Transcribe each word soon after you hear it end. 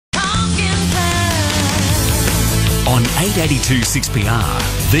On 882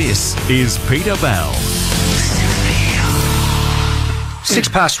 6PR, this is Peter Bell.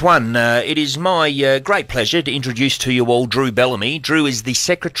 1:06. It is my great pleasure to introduce to you all Drew Bellamy. Drew is the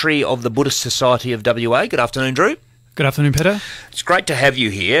Secretary of the Buddhist Society of WA. Good afternoon, Drew. Good afternoon, Peter. It's great to have you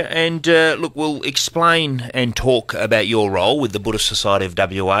here. And look, we'll explain and talk about your role with the Buddhist Society of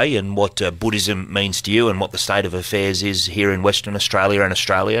WA and what Buddhism means to you and what the state of affairs is here in Western Australia and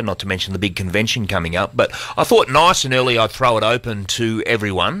Australia, not to mention the big convention coming up. But I thought nice and early I'd throw it open to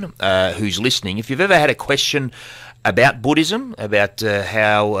everyone who's listening. If you've ever had a question about Buddhism, about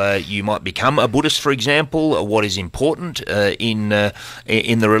how you might become a Buddhist, for example, or what is important in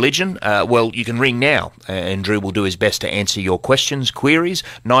the religion, well, you can ring now, and Drew will do his best to answer your questions, queries.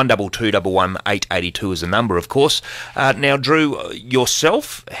 9221 882 is the number, of course. Now, Drew,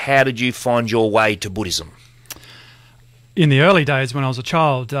 yourself, how did you find your way to Buddhism? In the early days when I was a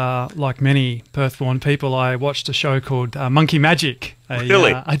child, like many Perth-born people, I watched a show called Monkey Magic,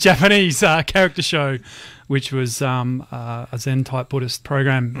 a Japanese character show, which was a Zen-type Buddhist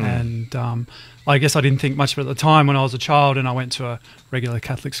program. And I guess I didn't think much of it at the time when I was a child, and I went to a regular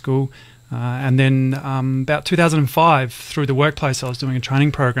Catholic school. And then about 2005, through the workplace, I was doing a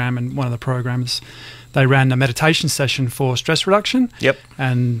training program, and one of the programs, they ran a meditation session for stress reduction. Yep.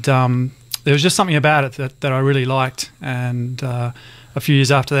 And there was just something about it that I really liked. And a few years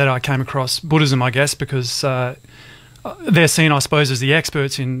after that, I came across Buddhism, I guess, because they're seen, I suppose, as the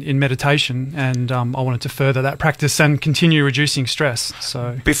experts in meditation, and I wanted to further that practice and continue reducing stress.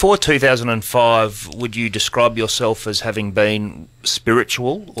 So, before 2005, would you describe yourself as having been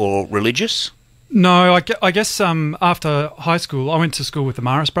spiritual or religious? No, I guess after high school, I went to school with the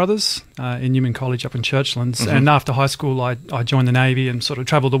Maris brothers in Newman College up in Churchlands, and after high school I joined the Navy and sort of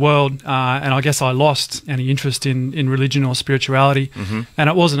travelled the world, and I guess I lost any interest in religion or spirituality, and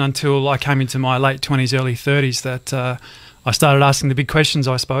it wasn't until I came into my late 20s, early 30s that I started asking the big questions,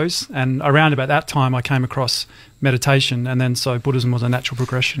 I suppose, and around about that time I came across meditation, and then so Buddhism was a natural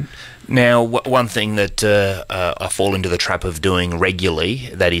progression. Now, one thing that I fall into the trap of doing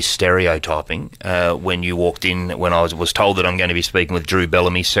regularly, that is stereotyping. When you walked in, when I was told that I'm going to be speaking with Drew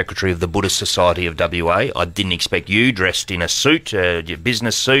Bellamy, Secretary of the Buddhist Society of WA, I didn't expect you dressed in a suit, your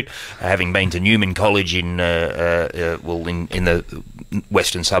business suit, having been to Newman College in the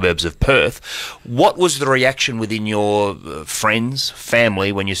western suburbs of Perth. What was the reaction within your friends,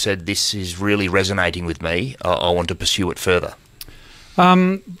 family, when you said, this is really resonating with me, I want to pursue it further?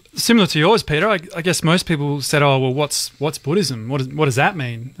 Similar to yours, Peter. I guess most people said, "Oh, well, what's Buddhism? What does that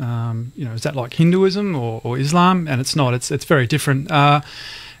mean? Is that like Hinduism or Islam?" And it's not. It's very different.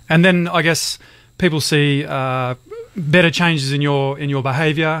 And then I guess people see better changes in your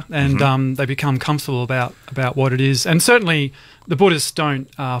behaviour, and they become comfortable about what it is. And certainly, the Buddhists don't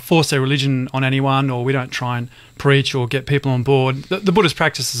force their religion on anyone, or we don't try and preach or get people on board. The Buddhist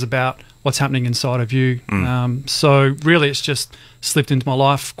practice is about what's happening inside of you. So really it's just slipped into my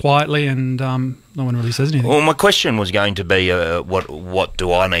life quietly, and no one really says anything. Well, my question was going to be what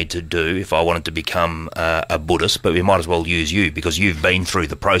do I need to do if I wanted to become a Buddhist, but we might as well use you because you've been through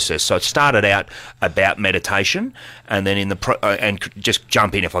the process. So it started out about meditation, and then and just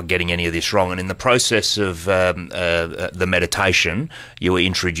jump in if I'm getting any of this wrong, and in the process of the meditation you were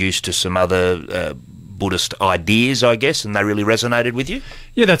introduced to some other Buddhist ideas, I guess, and they really resonated with you?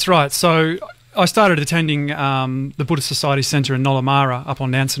 Yeah, that's right. So I started attending the Buddhist Society Centre in Nollamara up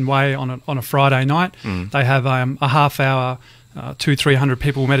on Nansen Way on a Friday night. They have a half-hour 200-300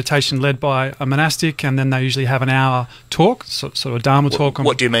 people meditation led by a monastic, and then they usually have an hour talk, sort of Dharma talk.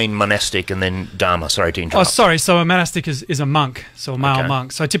 What do you mean monastic and then Dharma? Sorry to interrupt. Oh, sorry. So a monastic is a monk, so a male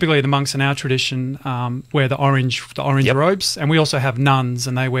monk. So typically the monks in our tradition wear the orange robes, and we also have nuns,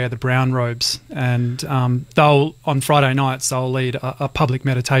 and they wear the brown robes. And they'll, on Friday nights, they'll lead a public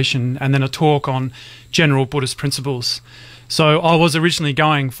meditation and then a talk on general Buddhist principles. So I was originally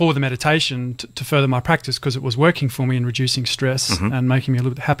going for the meditation to further my practice because it was working for me in reducing stress and making me a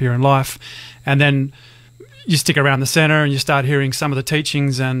little bit happier in life. And then you stick around the centre and you start hearing some of the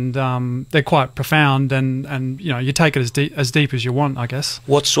teachings, and they're quite profound, and you take it as deep as you want, I guess.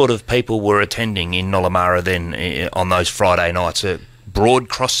 What sort of people were attending in Nollamara then on those Friday nights? A broad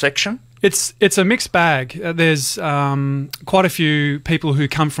cross-section? It's a mixed bag. There's quite a few people who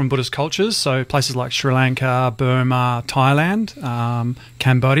come from Buddhist cultures, so places like Sri Lanka, Burma, Thailand,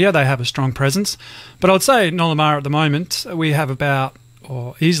 Cambodia, they have a strong presence. But I'd say Nollamara at the moment, we have about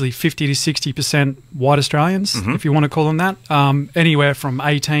easily 50 to 60% white Australians, if you want to call them that, anywhere from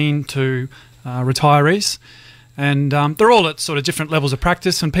 18 to retirees. And they're all at sort of different levels of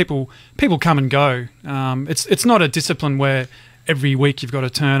practice, and people come and go. It's not a discipline where every week you've got to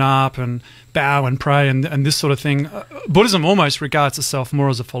turn up and bow and pray and this sort of thing. Buddhism almost regards itself more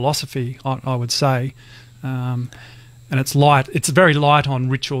as a philosophy, I would say. And it's light. It's very light on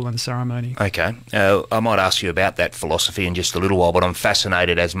ritual and ceremony. Okay. I might ask you about that philosophy in just a little while, but I'm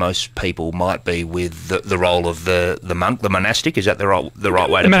fascinated, as most people might be, with the role of the monk, the monastic. Is that the right way to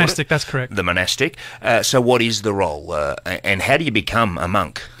put it? The monastic, that's correct. The monastic. So what is the role, and how do you become a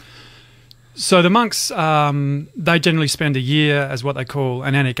monk? So the monks, they generally spend a year as what they call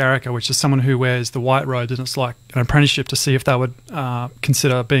an anagarika, which is someone who wears the white robes, and it's like an apprenticeship to see if they would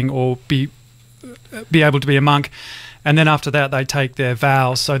consider being or be able to be a monk. And then after that, they take their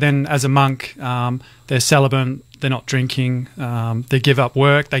vows. So then as a monk, they're celibate, they're not drinking, they give up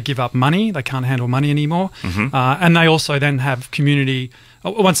work, they give up money, they can't handle money anymore. And they also then have community,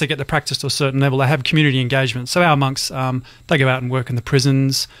 once they get the practice to a certain level, they have community engagement. So our monks, they go out and work in the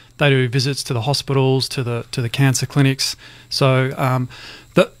prisons, they do visits to the hospitals, to the cancer clinics. So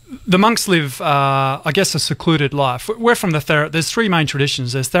the monks live, I guess, a secluded life. We're from there's three main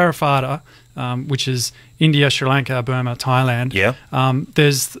traditions. There's Theravada, which is India, Sri Lanka, Burma, Thailand. Yeah.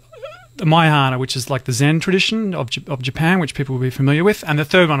 There's the Mahayana, which is like the Zen tradition of Japan, which people will be familiar with. And the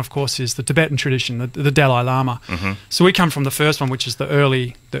third one, of course, is the Tibetan tradition, the Dalai Lama. So we come from the first one, which is the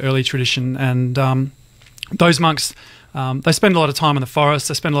early tradition. And those monks, they spend a lot of time in the forest.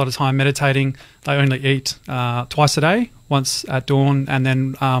 They spend a lot of time meditating. They only eat twice a day, once at dawn and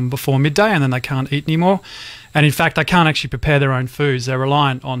then before midday, and then they can't eat anymore. And in fact, they can't actually prepare their own foods. They're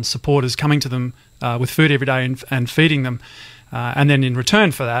reliant on supporters coming to them with food every day and feeding them. And then in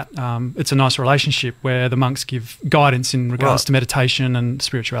return for that, it's a nice relationship where the monks give guidance in regards to meditation and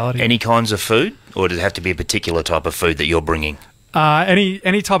spirituality. Any kinds of food, or does it have to be a particular type of food that you're bringing?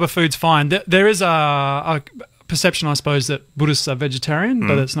 Any type of food's fine. There is a perception, I suppose, that Buddhists are vegetarian,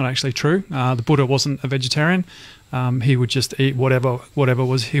 but it's not actually true. The Buddha wasn't a vegetarian. He would just eat whatever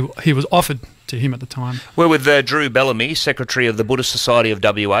was he was offered to him at the time. We're with Drew Bellamy, Secretary of the Buddhist Society of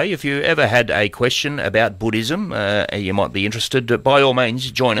WA. If you ever had a question about Buddhism, you might be interested, by all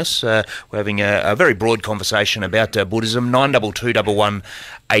means, join us. We're having a very broad conversation about Buddhism, 92211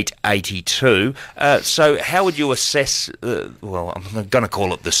 882. So how would you assess, well, I'm going to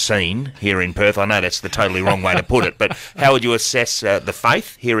call it the scene here in Perth. I know that's the totally wrong way to put it, but how would you assess the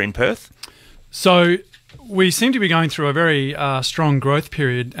faith here in Perth? So we seem to be going through a very strong growth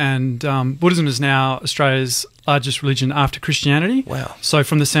period, and Buddhism is now Australia's largest religion after Christianity. Wow. So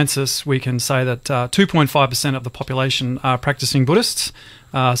from the census, we can say that 2.5% of the population are practicing Buddhists.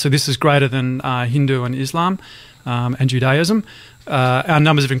 So this is greater than Hindu and Islam and Judaism. Our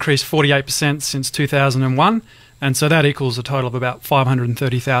numbers have increased 48% since 2001. And so that equals a total of about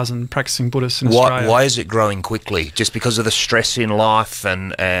 530,000 practicing Buddhists in Australia. Why is it growing quickly? Just because of the stress in life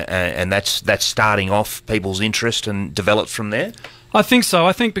and that's starting off people's interest and developed from there? I think so.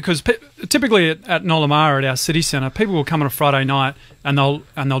 I think because typically at Nolamara, at our city centre, people will come on a Friday night and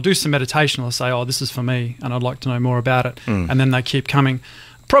they'll do some meditation. They'll say, "Oh, this is for me, and I'd like to know more about it." And then they keep coming.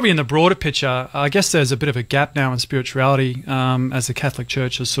 Probably in the broader picture, I guess there's a bit of a gap now in spirituality as the Catholic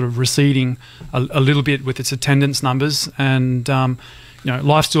Church is sort of receding a little bit with its attendance numbers, and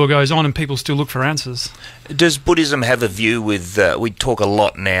life still goes on and people still look for answers. Does Buddhism have a view with, we talk a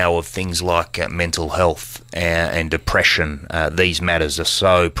lot now of things like mental health and depression. These matters are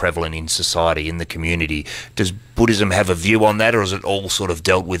so prevalent in society, in the community. Does Buddhism have a view on that, or is it all sort of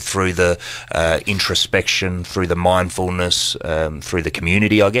dealt with through the introspection, through the mindfulness, through the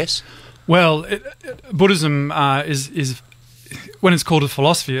community, I guess? Well, Buddhism is when it's called a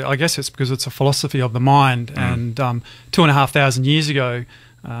philosophy, I guess it's because it's a philosophy of the mind. And 2,500 years ago,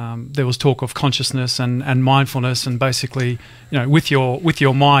 there was talk of consciousness and mindfulness, and basically, with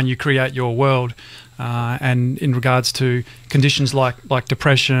your mind, you create your world. And in regards to conditions like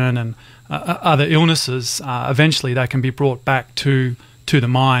depression and other illnesses, eventually they can be brought back to the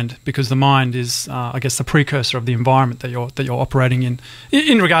mind, because the mind is, I guess, the precursor of the environment that you're operating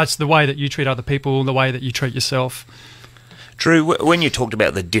in regards to the way that you treat other people, the way that you treat yourself. Drew, when you talked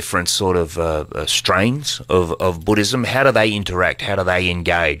about the different sort of strains of Buddhism, how do they interact? How do they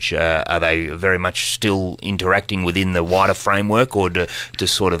engage? Are they very much still interacting within the wider framework, or do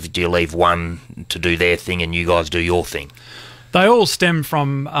you leave one to do their thing and you guys do your thing? They all stem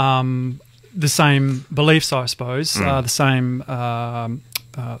from the same beliefs, I suppose, the same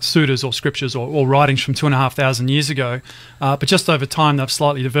suttas or scriptures or writings from 2,500 years ago, but just over time they've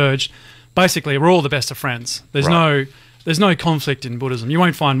slightly diverged. Basically, we're all the best of friends. There's no conflict in Buddhism. You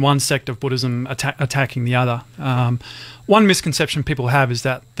won't find one sect of Buddhism attacking the other. One misconception people have is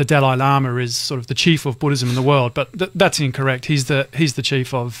that the Dalai Lama is sort of the chief of Buddhism in the world, but that's incorrect. He's the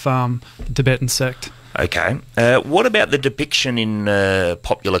chief of the Tibetan sect. Okay. What about the depiction in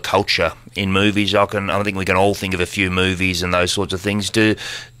popular culture, in movies? I think we can all think of a few movies and those sorts of things. Do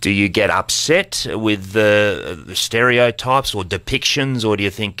you get upset with the stereotypes or depictions, or do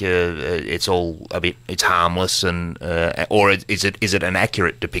you think it's all it's harmless, or is it an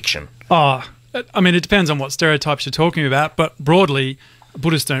accurate depiction? Oh, I mean, it depends on what stereotypes you're talking about, but broadly,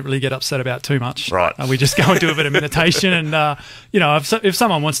 Buddhists don't really get upset about too much. Right. We just go and do a bit of meditation, and if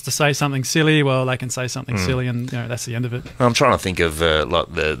someone wants to say something silly, well, they can say something silly, and that's the end of it. I'm trying to think of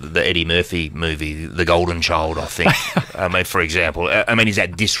like the Eddie Murphy movie, The Golden Child. I think. I mean, for example, is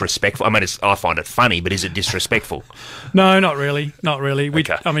that disrespectful? I mean, I find it funny, but is it disrespectful? No, not really. Not really.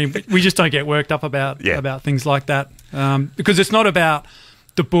 Okay. We just don't get worked up about things like that, because it's not about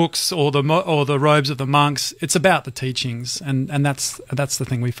the books or the robes of the monks. It's about the teachings, and that's the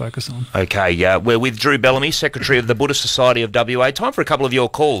thing we focus on. Okay, we're with Drew Bellamy, Secretary of the Buddhist Society of WA. Time for a couple of your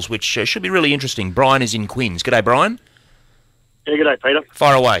calls, which should be really interesting. Brian is in Quinns. G'day, Brian. Yeah, g'day, Peter.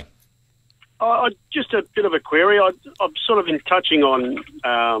 Fire away. Just a bit of a query. I've sort of been touching on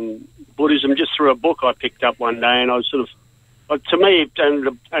Buddhism just through a book I picked up one day, and I was sort of, to me,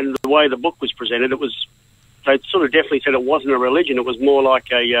 and the way the book was presented, they sort of definitely said it wasn't a religion. It was more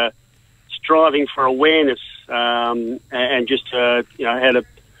like a striving for awareness, and just how to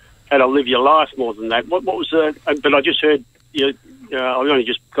live your life more than that. What was but I just heard I only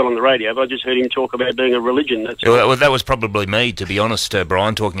just got on the radio, but I just heard him talk about being a religion. Well, that was probably me, to be honest,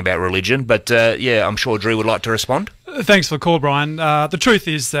 Brian, talking about religion. But I'm sure Drew would like to respond. Thanks for the call, Brian. The truth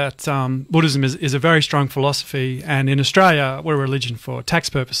is that Buddhism is a very strong philosophy, and in Australia, we're a religion for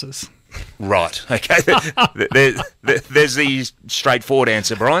tax purposes. Right. Okay. There's the straightforward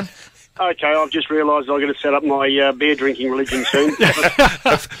answer, Brian. Okay, I've just realised I've got to set up my beer drinking religion soon.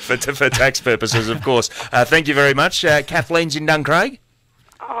 for tax purposes, of course. Thank you very much. Kathleen's in Duncraig.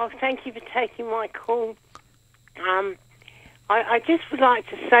 Oh, thank you for taking my call. I just would like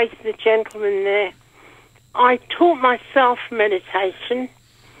to say to the gentleman there, I taught myself meditation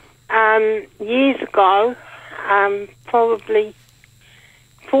years ago, probably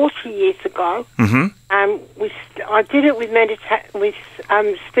 40 years ago. Mm-hmm. I did it with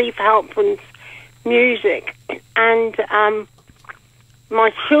Steve Halpern's music, and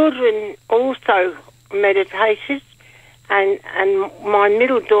my children also meditated, and my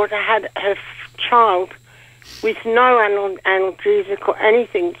middle daughter had her child with no analgesic or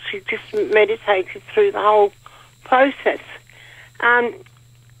anything. She just meditated through the whole process.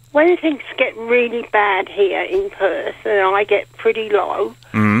 When things get really bad here in Perth and I get pretty low,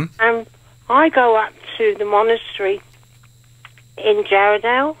 I go up to the monastery in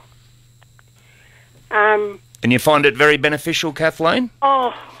Jarrahdale. And you find it very beneficial, Kathleen?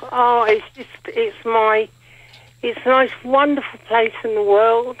 It's the most wonderful place in the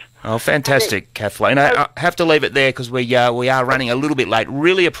world. Oh, fantastic, Kathleen. I have to leave it there because we are running a little bit late.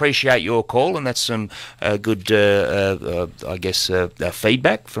 Really appreciate your call, and that's some good,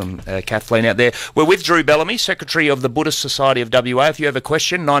 feedback from Kathleen out there. We're with Drew Bellamy, Secretary of the Buddhist Society of WA. If you have a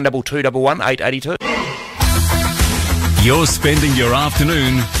question, 92211 882. You're spending your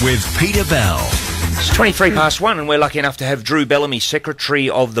afternoon with Peter Bell. It's 23 past 1, and we're lucky enough to have Drew Bellamy, Secretary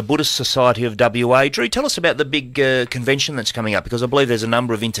of the Buddhist Society of WA. Drew, tell us about the big convention that's coming up, because I believe there's a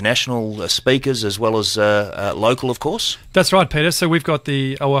number of international speakers as well as local, of course. That's right, Peter. So we're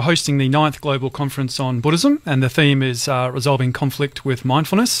hosting the 9th Global Conference on Buddhism, and the theme is resolving conflict with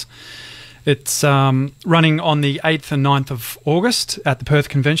mindfulness. It's running on the 8th and 9th of August at the Perth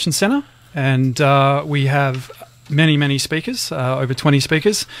Convention Centre, and we have many speakers, over 20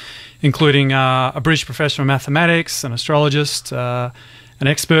 speakers, including a British professor of mathematics, an astrologist, an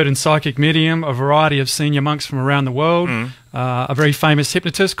expert in psychic medium, a variety of senior monks from around the world, a very famous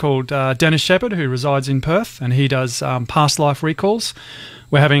hypnotist called Dennis Shepherd, who resides in Perth, and he does past life recalls.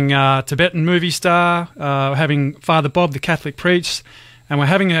 We're having a Tibetan movie star, we're having Father Bob, the Catholic priest, and we're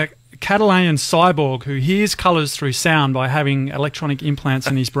having a Catalan cyborg who hears colours through sound by having electronic implants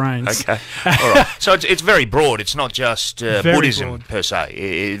in his brains. Okay, all right. So it's very broad. It's not just Buddhism per se.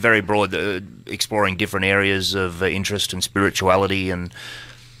 It's very broad, exploring different areas of interest and spirituality and...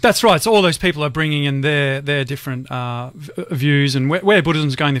 That's right. So all those people are bringing in their different views and where Buddhism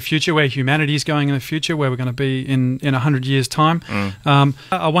is going in the future, where humanity is going in the future, where we're going to be in 100 years' time.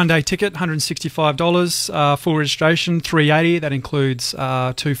 A one-day ticket, $165, full registration, $380. That includes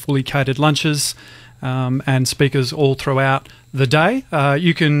 2 fully catered lunches and speakers all throughout the day.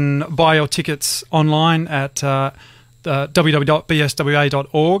 You can buy your tickets online at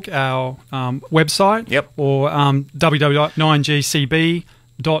www.bswa.org, our website, or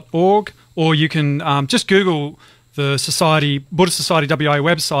www.9gcb.org, or you can just Google the Buddhist Society WA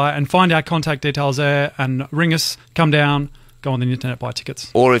website and find our contact details there and ring us, come down, go on the internet, buy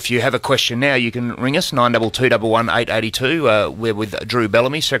tickets. Or if you have a question now, you can ring us, 92211 882. We're with Drew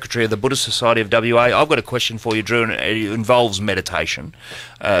Bellamy, Secretary of the Buddhist Society of WA. I've got a question for you, Drew, and it involves meditation.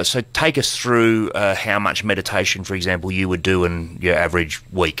 So take us through how much meditation, for example, you would do in your average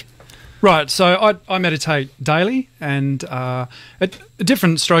week. Right, so I meditate daily, and at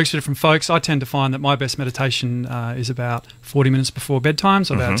different strokes for different folks. I tend to find that my best meditation is about 40 minutes before bedtime,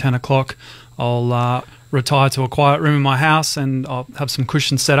 so about 10 o'clock. I'll retire to a quiet room in my house, and I'll have some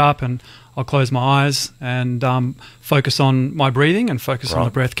cushions set up, and I'll close my eyes and focus on my breathing and focus on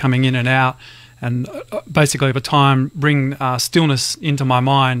the breath coming in and out. And basically over time bring stillness into my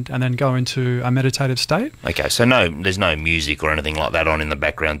mind and then go into a meditative state. Okay, so there's no music or anything like that on in the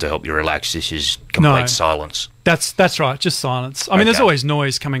background to help you relax. This is complete silence. That's right, just silence. I mean, there's always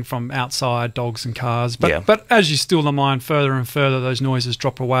noise coming from outside, dogs and cars, but as you still the mind further and further, those noises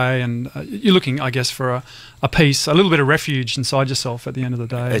drop away, and you're looking, I guess, for a peace, a little bit of refuge inside yourself at the end of the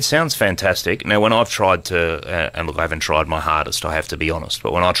day. It sounds fantastic. Now, when I've tried to, and look, I haven't tried my hardest, I have to be honest,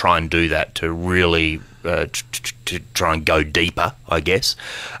 but when I try and do that to really to try and go deeper, I guess,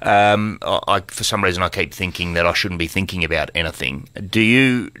 for some reason I keep thinking that I shouldn't be thinking about anything. Do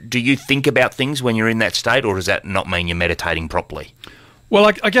you think about things when you're in that state, or does that not mean you're meditating properly?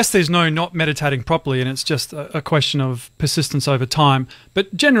 Well, I guess there's no not meditating properly, and it's just a question of persistence over time.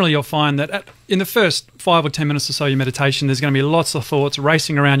 But generally you'll find that in the first 5 or 10 minutes or so of your meditation, there's going to be lots of thoughts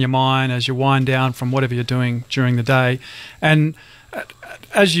racing around your mind as you wind down from whatever you're doing during the day. And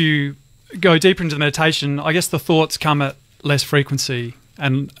as you go deeper into the meditation, I guess the thoughts come at less frequency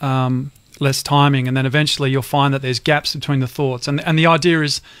and less timing, and then eventually you'll find that there's gaps between the thoughts. And the idea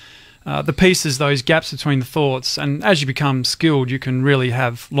is the piece is those gaps between the thoughts, and as you become skilled, you can really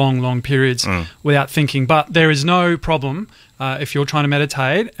have long periods without thinking. But there is no problem if you're trying to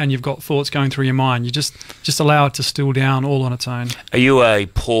meditate and you've got thoughts going through your mind. You just allow it to still down all on its own. Are you a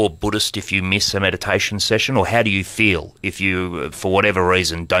poor Buddhist if you miss a meditation session, or how do you feel if you, for whatever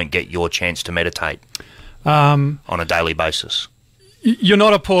reason, don't get your chance to meditate on a daily basis? You're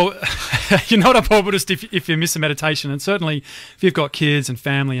not a poor Buddhist if you miss a meditation, and certainly if you've got kids and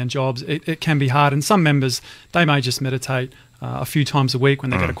family and jobs, it can be hard. And some members, they may just meditate a few times a week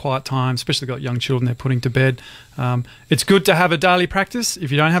when they get a quiet time, especially got young children they're putting to bed. It's good to have a daily practice. If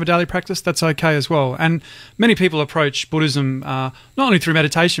you don't have a daily practice, that's okay as well. And many people approach Buddhism not only through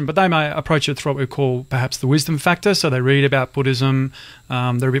meditation, but they may approach it through what we call perhaps the wisdom factor. So they read about Buddhism,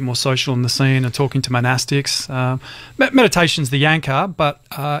 they're a bit more social in the scene and talking to monastics. Meditation's the anchor, but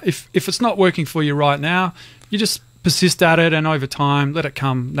if it's not working for you right now, you just persist at it, and over time let it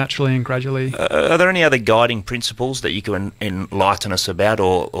come naturally and gradually. Are there any other guiding principles that you can enlighten us about,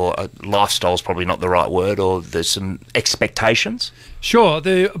 or lifestyle is probably not the right word, or there's some expectations? Sure.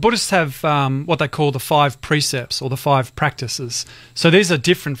 The Buddhists have what they call the 5 precepts or the 5 practices. So these are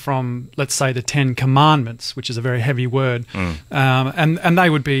different from, let's say, the 10 commandments, which is a very heavy word. And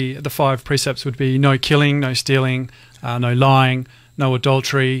they would be, the 5 precepts would be no killing, no stealing, no lying, no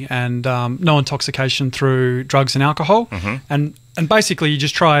adultery, and no intoxication through drugs and alcohol. And basically you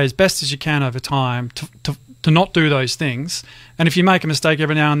just try as best as you can over time to not do those things. And if you make a mistake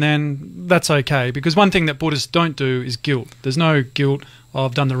every now and then, that's okay, because one thing that Buddhists don't do is guilt. There's no guilt, oh,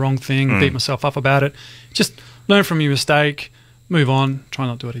 I've done the wrong thing, beat myself up about it. Just learn from your mistake, move on, try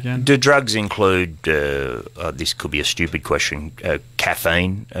not to do it again. Do drugs include, this could be a stupid question,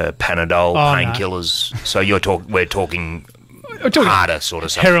 caffeine, Panadol, painkillers? No. So we're talking harder sort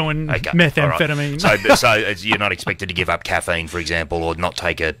of stuff. Heroin, methamphetamine. Right. So you're not expected to give up caffeine, for example, or not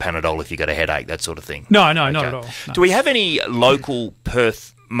take a Panadol if you've got a headache, that sort of thing? No, not at all. No. Do we have any local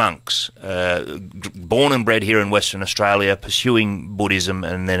Perth monks, born and bred here in Western Australia, pursuing Buddhism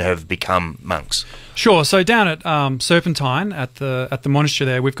and then have become monks? Sure. So down at Serpentine, at the monastery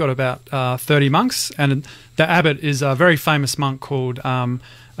there, we've got about 30 monks, and the abbot is a very famous monk called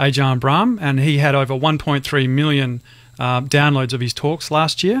Ajahn Brahm, and he had over 1.3 million downloads of his talks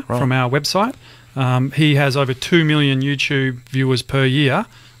last year from our website. He has over 2 million YouTube viewers per year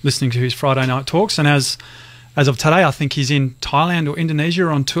listening to his Friday night talks, and as of today, I think he's in Thailand or Indonesia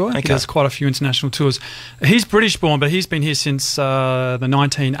on tour. Okay. He does quite a few international tours. He's British born, but he's been here since the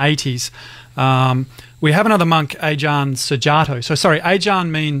 1980s. We have another monk, Ajahn Sujato. So, sorry,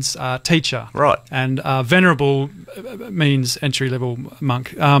 Ajahn means teacher. Right. And venerable means entry-level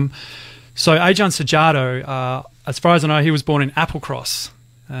monk. So Ajahn Sujato, as far as I know, he was born in Applecross.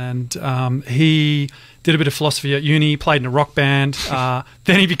 And he did a bit of philosophy at uni, played in a rock band.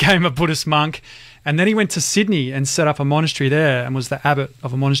 Then he became a Buddhist monk. And then he went to Sydney and set up a monastery there and was the abbot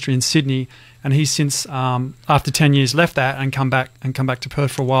of a monastery in Sydney. And he's since, after 10 years, left that and come back to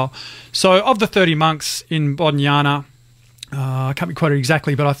Perth for a while. So of the 30 monks in Bodhinyana, I can't be quoted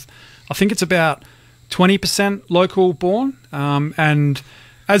exactly, but I think it's about 20% local born. And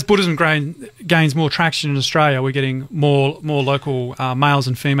as Buddhism gains more traction in Australia, we're getting more local males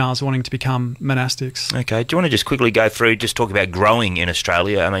and females wanting to become monastics. Okay. Do you want to just quickly go through, just talk about growing in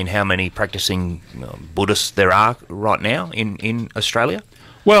Australia? I mean, how many practicing Buddhists there are right now in Australia?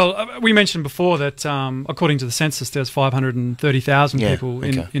 Well, we mentioned before that according to the census, there's 530,000 people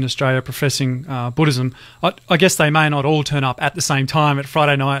in Australia professing Buddhism. I guess they may not all turn up at the same time at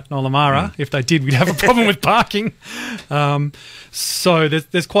Friday night in Olamara. If they did, we'd have a problem with parking. So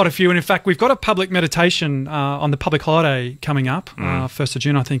there's quite a few. And in fact, we've got a public meditation on the public holiday coming up, 1st of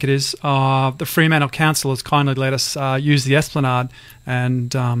June, I think it is. The Fremantle Council has kindly let us use the Esplanade,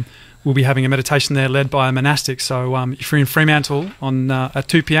 and we'll be having a meditation there led by a monastic. So if you're in Fremantle at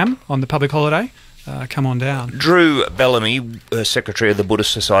 2 p.m. on the public holiday, come on down. Drew Bellamy, Secretary of the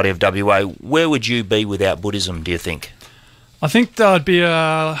Buddhist Society of WA, where would you be without Buddhism, do you think? I think that I'd be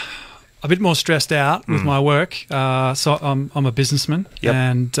a bit more stressed out with my work. So I'm a businessman,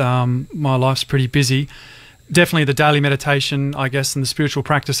 and my life's pretty busy. Definitely the daily meditation, I guess, and the spiritual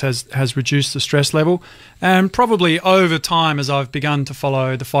practice has reduced the stress level. And probably over time, as I've begun to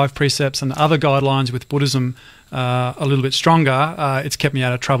follow the 5 precepts and other guidelines with Buddhism a little bit stronger, it's kept me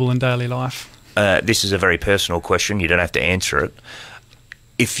out of trouble in daily life. This is a very personal question. You don't have to answer it.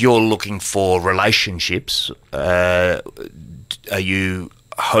 If you're looking for relationships, are you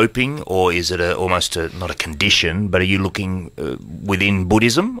hoping, or is it almost not a condition, but are you looking within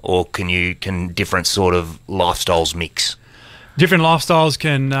Buddhism, or can different sort of lifestyles mix? Different lifestyles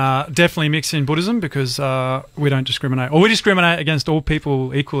can definitely mix in Buddhism, because we don't discriminate, or we discriminate against all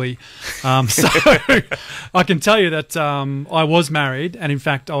people equally. So I can tell you that I was married, and in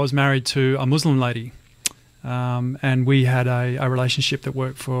fact I was married to a Muslim lady. And we had a relationship that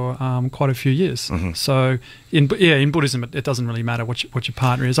worked for quite a few years. So in Buddhism, it doesn't really matter what your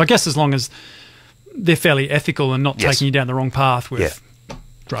partner is. I guess as long as they're fairly ethical and not taking you down the wrong path with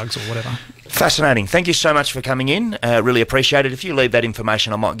drugs or whatever. Fascinating. Thank you so much for coming in. Really appreciate it. If you leave that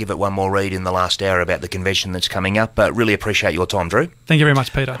information, I might give it one more read in the last hour about the convention that's coming up. But really appreciate your time, Drew. Thank you very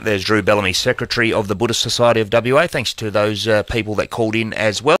much, Peter. There's Drew Bellamy, Secretary of the Buddhist Society of WA. Thanks to those people that called in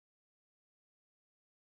as well.